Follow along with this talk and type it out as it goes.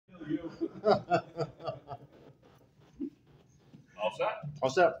All set? All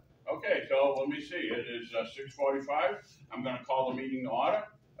set. Okay, so let me see, it is 6:45. I'm gonna call the meeting to order.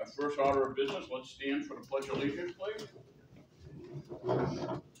 First order of business, let's stand for the Pledge of Allegiance, please.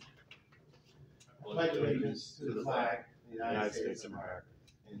 Pledge allegiance to the flag of the United States of America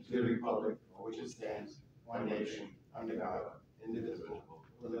and to the republic for which it stands, one nation, under God, indivisible,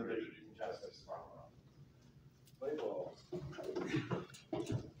 with liberty and justice for all. Play ball.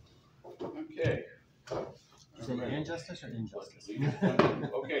 Okay. Is it injustice or injustice?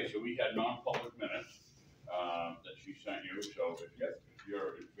 Okay, so we had non-public minutes that she sent you, so if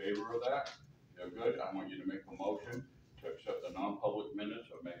you're in favor of that, you're good. I want you to make a motion to accept the non-public minutes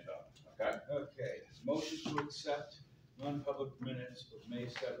of May 7th, okay? Okay, motion to accept non-public minutes of May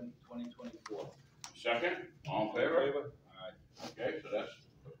 7th, 2024. Second, all in favor? Aye. Okay, so that's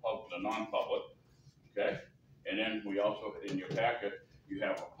the non-public, okay? And then we also, in your packet, you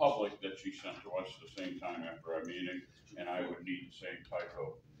have a public that she sent to us the same time after our meeting, and I would need the same type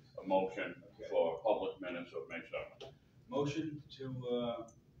of a motion for public minutes of May 7th. Motion to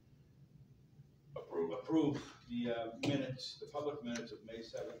approve the minutes, the public minutes of May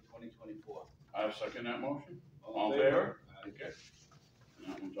 7th, 2024. I second that motion. All in favor? Okay. And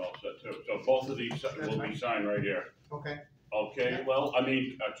that one's all set too. So both of these will be signed right here. Okay. Okay, well, I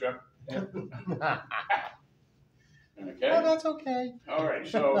mean, Chuck. Okay? Oh, that's okay. All right,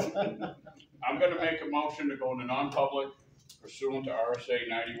 so I'm gonna make a motion to go into non-public pursuant to RSA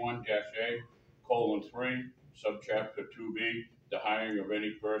 91-A:3, subchapter 2B, the hiring of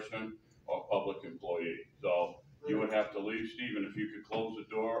any person or public employee. So you would have to leave, Stephen. If you could close the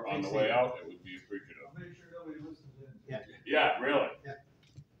door on the way out, it would be appreciative. I'll make sure nobody listens in. Yeah, really.